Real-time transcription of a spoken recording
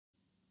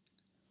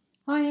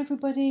Hi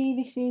everybody,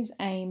 this is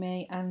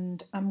Amy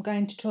and I'm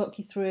going to talk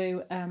you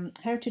through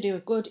how to do a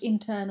good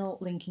internal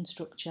linking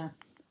structure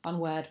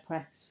on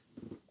WordPress.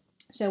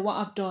 So what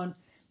I've done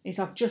is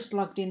I've just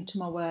logged into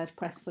my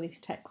WordPress for this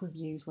tech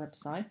reviews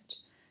website.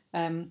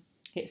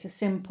 It's a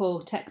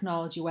simple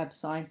technology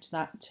website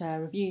that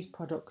reviews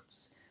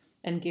products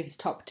and gives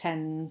top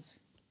 10s.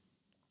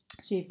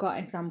 So you've got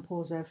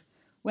examples of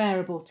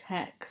wearable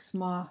tech,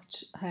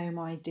 smart home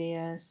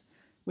ideas,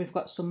 we've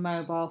got some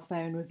mobile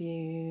phone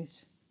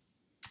reviews,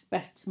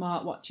 best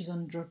smartwatches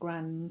under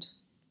 £1,000,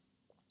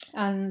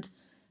 and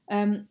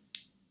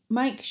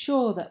make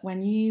sure that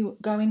when you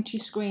go into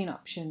your screen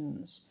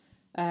options,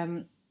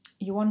 I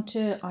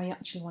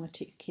actually want to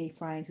tick key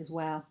phrase as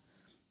well,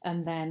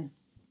 and then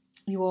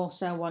you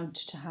also want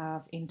to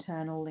have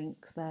internal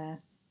links there,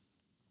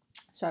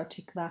 so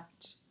tick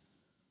that,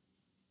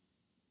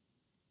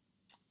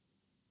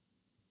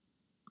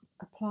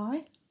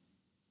 apply.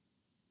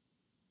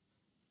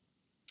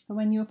 And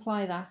when you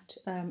apply that,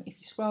 if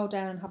you scroll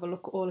down and have a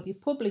look at all of your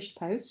published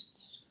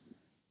posts,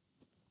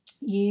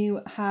 you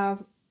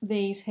have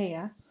these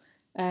here.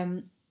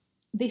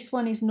 This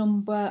one is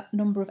number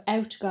of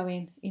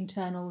outgoing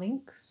internal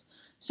links,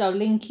 so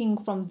linking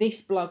from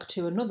this blog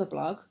to another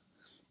blog,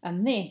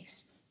 and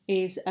this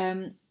is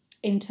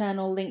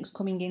internal links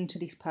coming into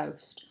this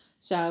post,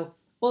 so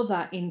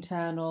other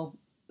internal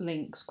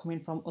links coming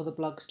from other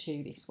blogs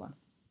to this one.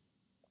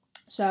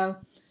 So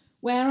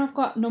where I've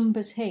got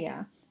numbers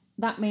here,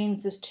 that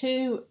means there's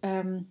two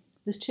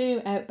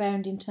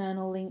outbound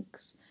internal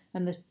links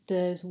and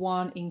there's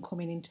one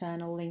incoming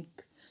internal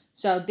link.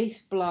 So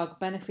this blog,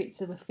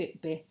 Benefits of a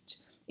Fitbit,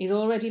 is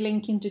already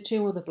linking to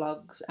two other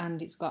blogs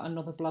and it's got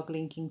another blog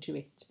linking to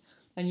it.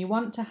 And you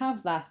want to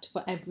have that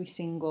for every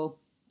single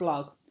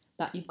blog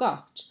that you've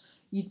got.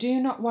 You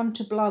do not want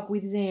a blog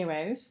with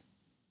zeros,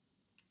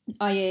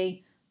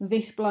 i.e.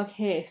 this blog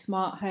here,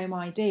 Smart Home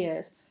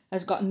Ideas,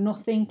 has got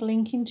nothing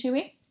linking to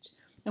it,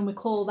 and we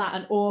call that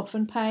an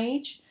orphan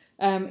page.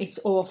 It's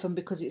orphan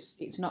because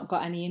it's not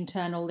got any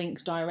internal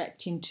links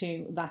directing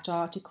to that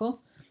article.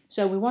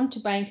 So we want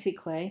to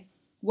basically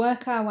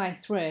work our way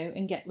through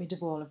and get rid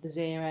of all of the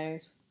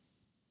zeros.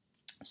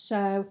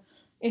 So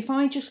if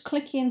I just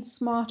click in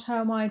Smart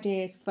Home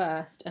Ideas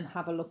first and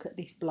have a look at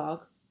this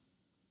blog.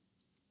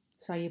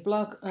 So your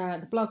blog,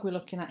 the blog we're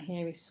looking at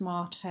here is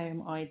Smart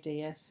Home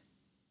Ideas.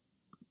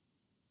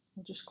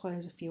 I'll just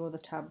close a few other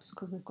tabs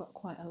because we've got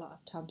quite a lot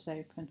of tabs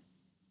open.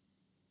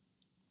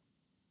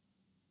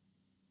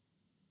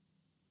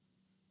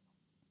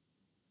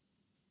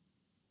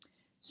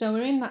 So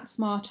we're in that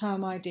Smart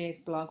Home Ideas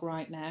blog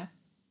right now,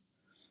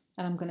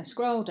 and I'm going to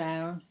scroll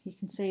down. You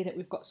can see that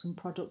we've got some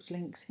product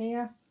links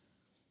here.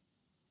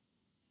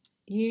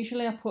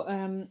 Usually I put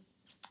an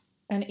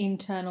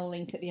internal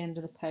link at the end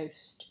of the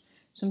post.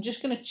 So I'm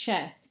just going to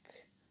check.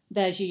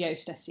 There's your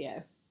Yoast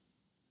SEO.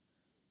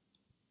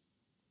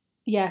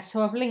 Yeah,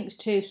 so I've linked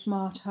to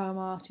smart home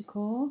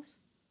articles.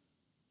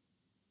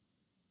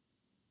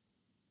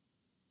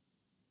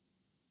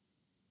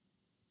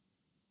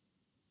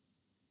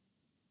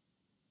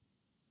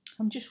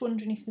 I'm just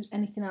wondering if there's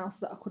anything else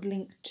that I could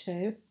link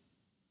to.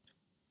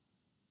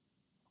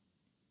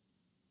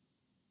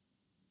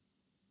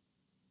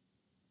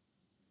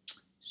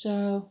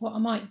 So what I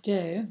might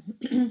do,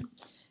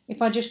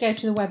 if I just go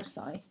to the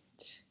website,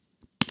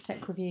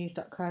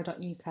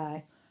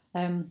 techreviews.co.uk,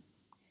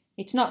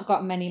 it's not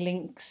got many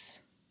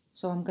links,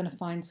 so I'm going to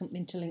find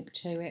something to link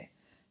to it.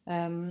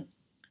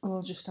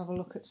 We'll just have a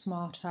look at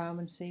Smart Home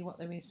and see what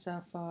there is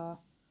so far.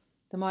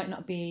 There might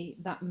not be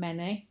that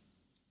many.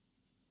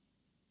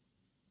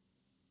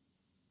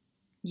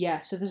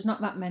 Yeah, so there's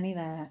not that many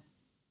there.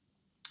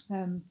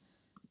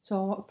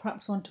 So I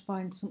perhaps want to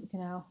find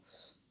something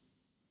else.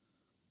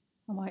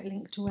 I might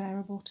link to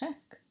wearable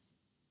tech.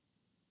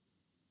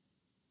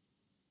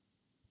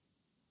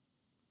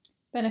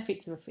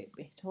 Benefits of a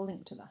Fitbit, I'll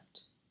link to that.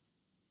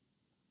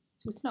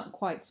 So it's not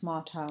quite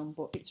smart home,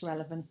 but it's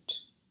relevant.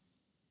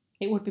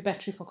 It would be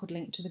better if I could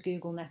link to the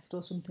Google Nest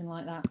or something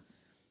like that,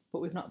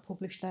 but we've not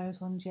published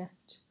those ones yet.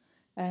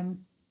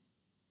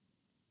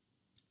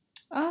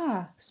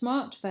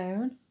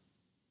 Smartphone.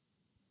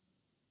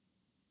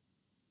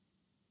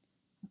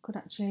 I could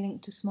actually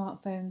link to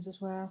smartphones as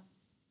well.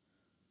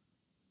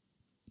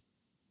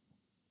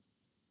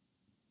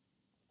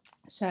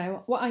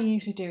 So what I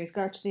usually do is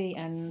go to the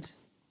end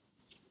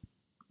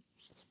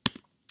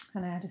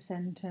and add a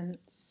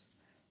sentence,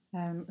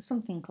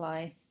 something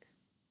like,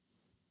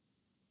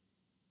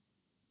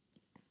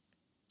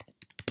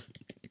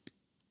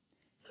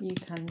 you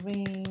can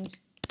read,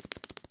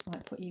 I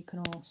might put you can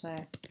also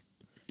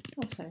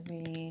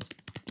read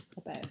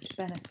about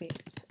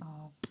benefits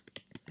of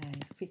a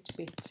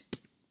Fitbit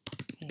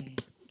here.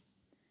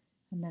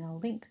 And then I'll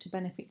link to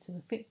benefits of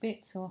a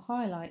Fitbit, so I'll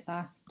highlight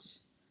that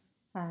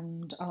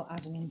and I'll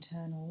add an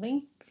internal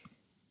link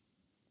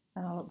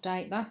and I'll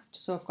update that.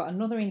 So I've got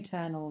another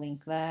internal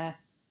link there,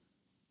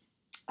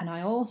 and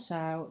I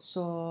also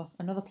saw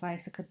another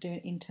place I could do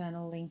an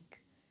internal link,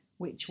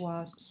 which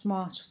was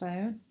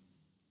smartphone.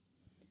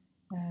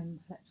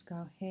 Let's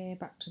go here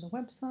back to the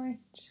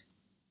website,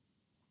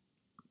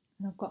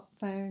 and I've got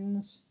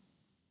phones,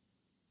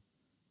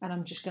 and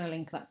I'm just going to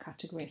link that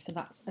category. So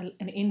that's an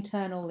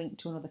internal link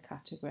to another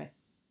category.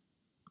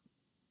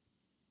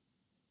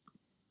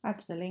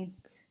 Add the link,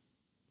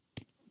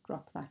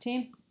 drop that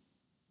in,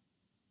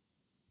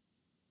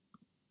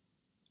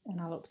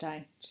 and I'll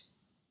update.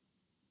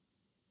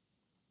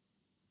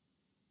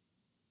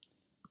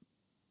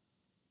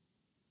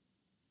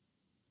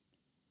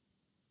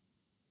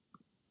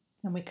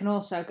 And we can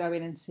also go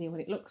in and see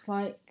what it looks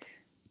like.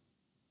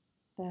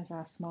 There's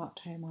our smart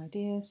home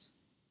ideas.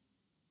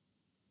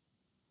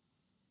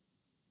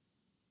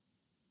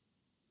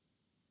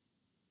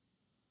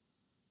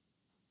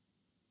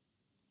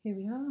 Here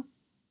we are.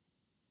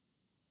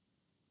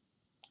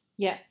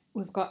 Yeah,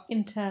 we've got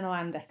internal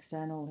and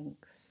external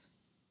links,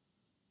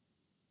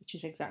 which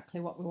is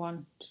exactly what we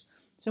want.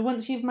 So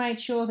once you've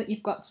made sure that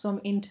you've got some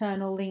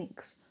internal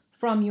links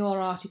from your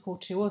article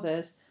to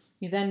others,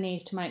 you then need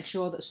to make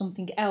sure that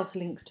something else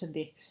links to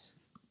this,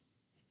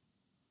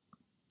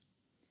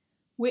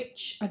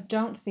 which I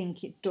don't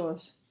think it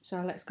does.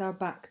 So let's go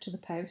back to the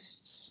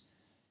posts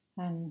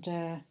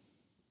and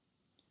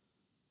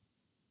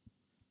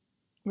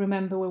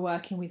remember we're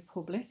working with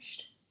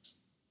published.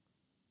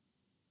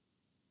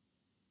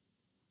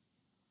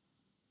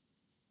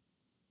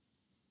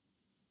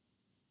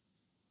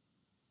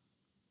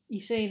 You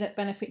see that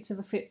benefits of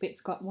a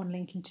Fitbit's got one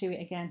link into it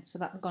again, so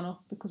that's gone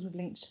up because we've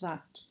linked to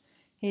that.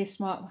 Here's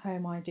smart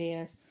home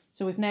ideas.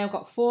 So we've now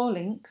got 4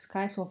 links,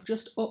 okay, so I've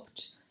just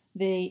upped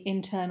the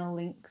internal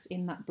links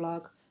in that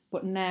blog,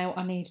 but now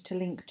I need to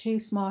link to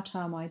smart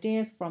home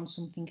ideas from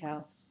something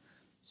else.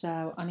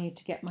 So I need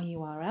to get my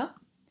URL,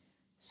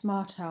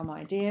 smart home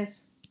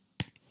ideas,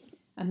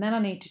 and then I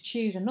need to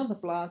choose another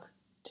blog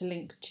to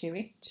link to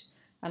it,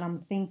 and I'm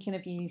thinking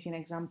of using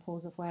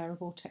examples of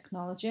wearable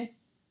technology.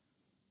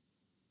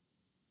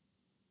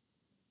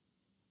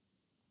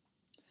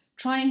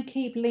 Try and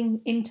keep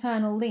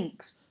internal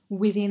links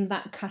within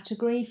that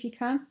category if you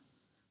can.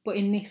 But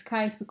in this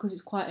case, because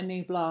it's quite a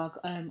new blog,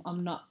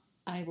 I'm not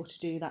able to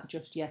do that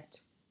just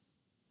yet.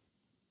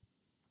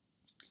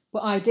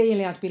 But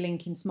ideally, I'd be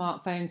linking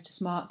smartphones to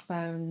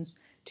smartphones,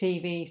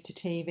 TVs to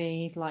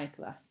TVs, like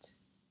that.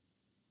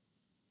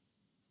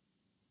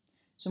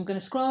 So I'm going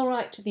to scroll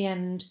right to the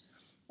end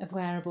of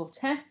wearable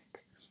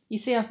tech. You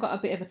see I've got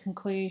a bit of a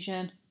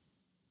conclusion,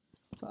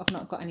 but I've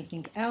not got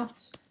anything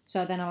else.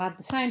 So then I'll add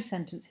the same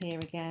sentence here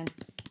again.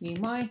 You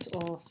might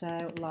also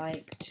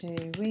like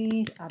to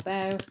read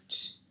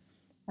about,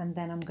 and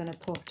then I'm going to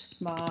put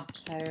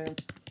smart home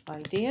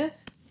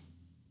ideas.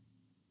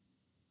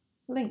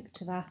 Link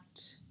to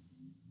that.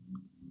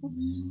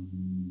 Oops.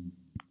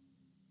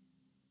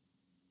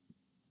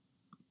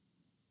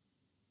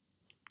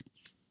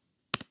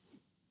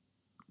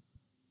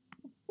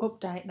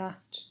 Update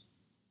that.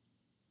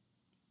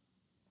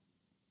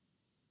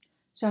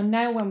 So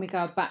now when we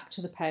go back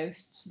to the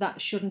posts,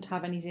 that shouldn't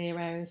have any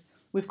zeros.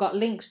 We've got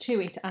links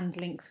to it and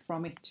links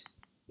from it.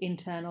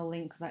 Internal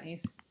links, that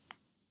is.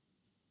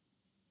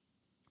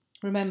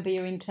 Remember,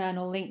 your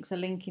internal links are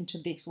linking to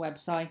this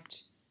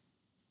website,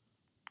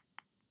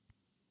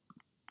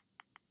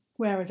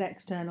 whereas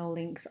external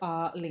links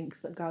are links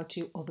that go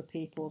to other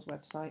people's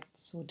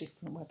websites or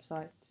different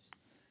websites.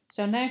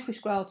 So now if we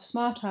scroll to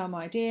smart home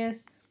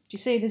ideas, do you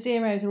see the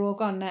zeros are all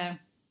gone now?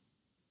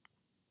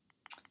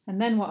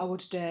 And then what I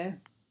would do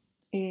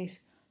is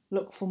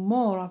look for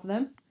more of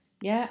them.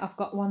 Yeah, I've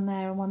got one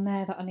there and one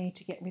there that I need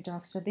to get rid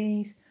of. So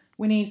these,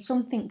 we need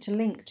something to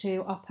link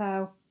to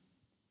OPPO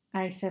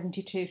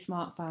A72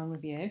 smartphone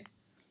review.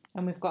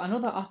 And we've got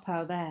another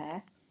OPPO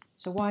there.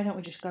 So why don't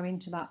we just go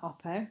into that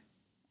OPPO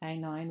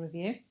A9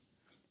 review?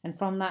 And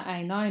from that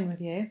A9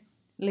 review,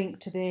 link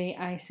to the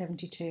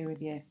A72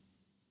 review.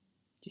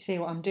 Do you see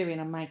what I'm doing?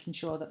 I'm making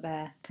sure that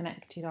they're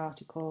connected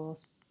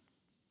articles.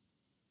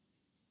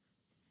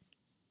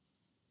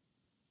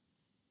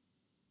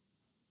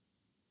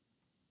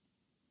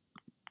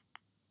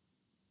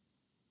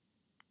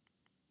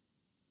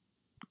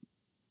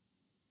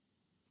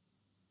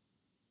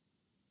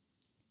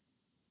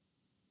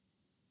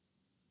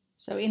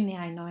 So in the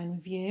A9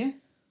 review,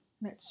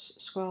 let's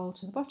scroll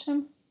to the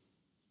bottom,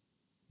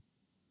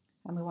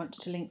 and we want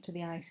to link to the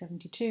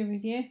A72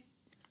 review.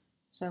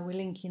 So we're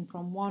linking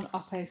from one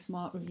OPPO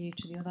Smart review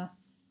to the other.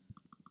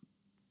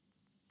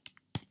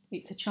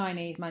 It's a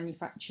Chinese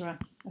manufacturer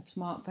of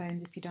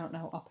smartphones, if you don't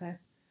know OPPO.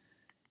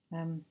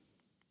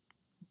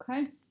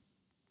 Okay,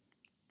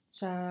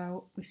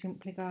 so we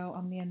simply go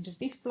on the end of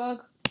this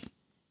blog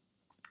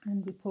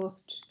and we put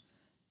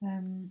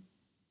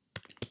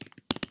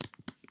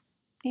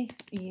if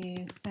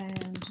you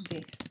found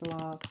this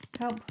blog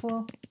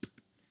helpful,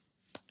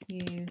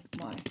 you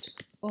might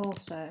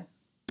also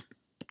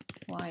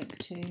like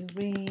to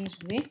read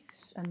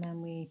this, and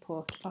then we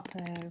put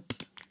OPPO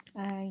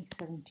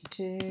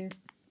A72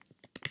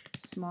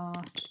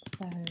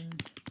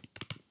 smartphone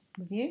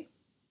review.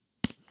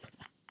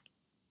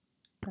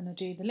 I'm going to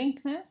do the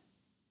link now.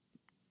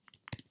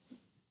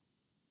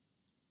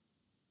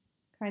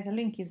 Okay, the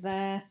link is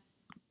there.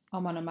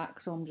 I'm on a Mac,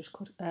 so I'm just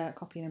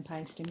copying and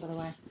pasting, by the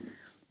way.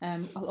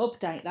 I'll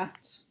update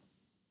that.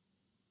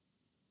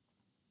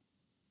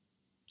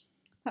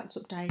 That's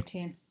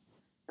updating.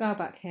 Go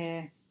back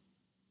here.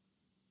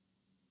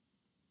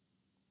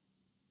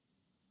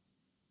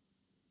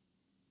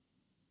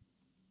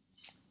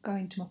 Go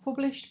into my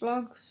published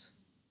blogs.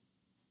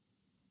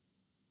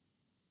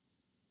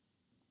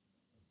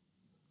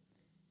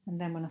 And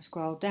then when I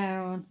scroll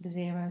down, the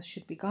zeros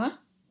should be gone.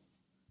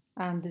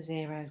 And the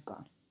zero's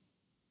gone.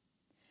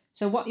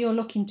 So what you're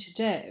looking to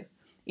do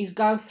is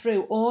go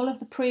through all of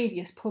the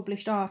previous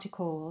published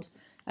articles,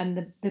 and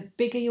the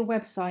bigger your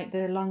website,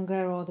 the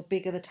longer or the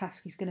bigger the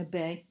task is going to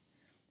be,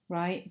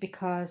 right?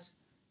 Because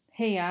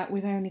here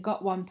we've only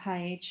got one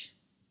page.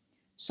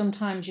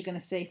 Sometimes you're going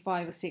to see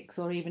 5 or 6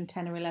 or even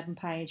 10 or 11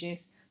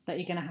 pages that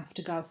you're going to have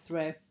to go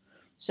through.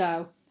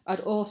 So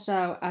I'd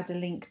also add a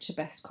link to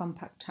best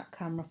compact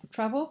camera for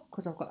travel,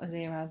 because I've got a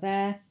zero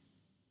there.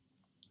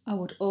 I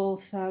would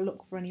also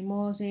look for any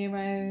more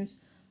zeros.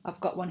 I've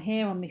got one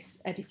here on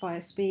this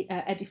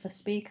Edifa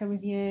speaker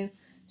review,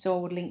 so I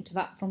would link to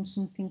that from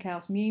something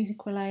else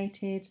music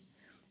related.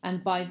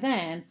 And by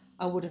then,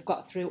 I would have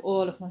got through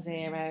all of my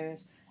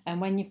zeros.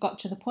 And when you've got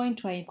to the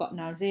point where you've got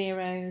no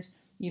zeros,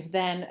 you've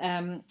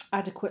then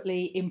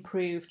adequately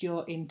improved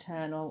your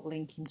internal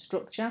linking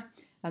structure,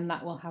 and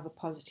that will have a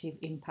positive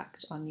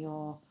impact on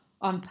your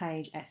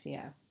on-page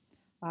SEO.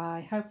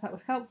 I hope that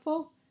was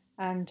helpful.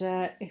 And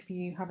if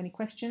you have any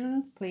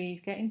questions, please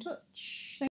get in touch.